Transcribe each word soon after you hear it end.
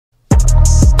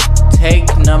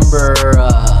number,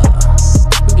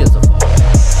 who gives a fuck?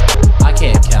 I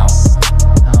can't count.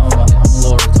 I'm a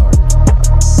little retarded.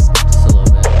 Just a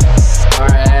little bit.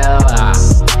 Alright,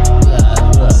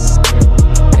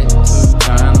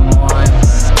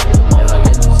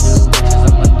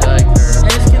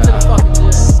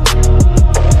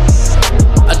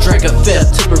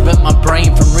 to prevent my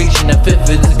brain from reaching the fifth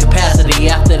of its capacity.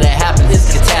 After that happens,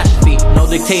 it's catastrophe. No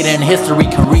dictator in history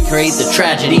can recreate the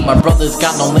tragedy. My brother's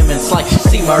got no limits like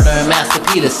sea murder and Master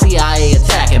P. The CIA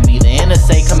attacking me, the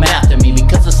NSA come after me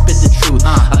because I spit the truth.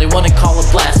 They wanna call it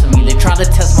blasphemy. They try to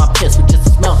test my piss, but just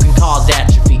the smell can cause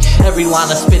atrophy. Every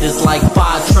line I spit is like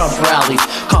 5 Trump rallies,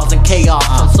 causing chaos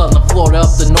from southern Florida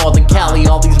up to northern Cali.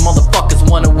 All these motherfuckers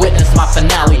wanna witness my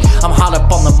finale. I'm hot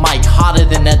up on the mic, hotter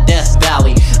than that Death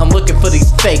Valley. I'm looking for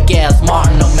these fake ass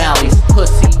Martin O'Malley's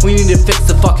pussy. We need to fix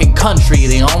the fucking country.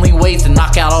 The only way is to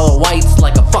knock out all the whites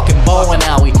like a fucking bow and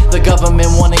owie. The government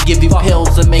wanna give you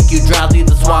pills to make you drowsy.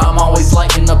 That's why I'm always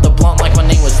lighting up the blunt like my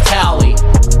name was Tally.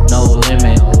 No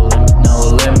limit,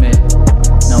 no limit,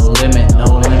 no limit,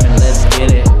 no limit, let's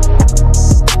get it.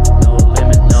 No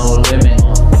limit, no limit.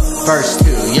 Verse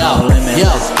 2, yo,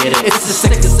 let's get it. It's the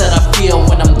sickness that I feel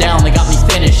when I'm down. They got me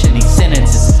finishing these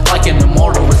sentences like an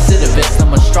immortal recidivist.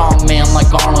 I'm a strong man like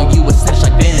Arnold, you a snitch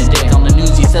like Benedict. On the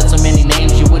news you said so many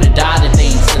names, you would've died if they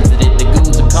ain't sensitive. The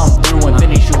goons will come through and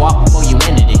finish you off before you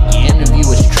ended it. Your interview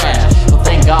was trash, well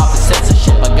thank God for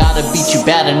censorship. I gotta beat you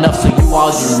bad enough so you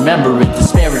always remember it.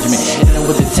 Disparagement, and then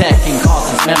with the tech can cause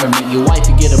dismemberment. Your wife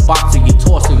you get a box of your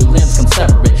torso, your limbs come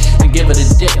separate. And give it a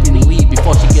dick and leave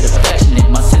before she get affectionate.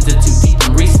 My sins are too deep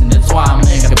and recent, that's why I'm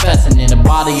confessing in the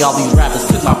body. All these rappers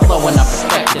took my flow and I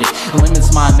perfected it. It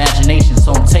limits my imagination,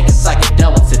 so I'm taking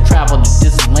psychedelics to travel to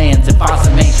distant lands and find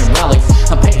some ancient relics.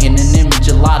 I'm painting an image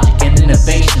of logic and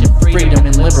innovation, freedom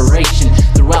and liberation.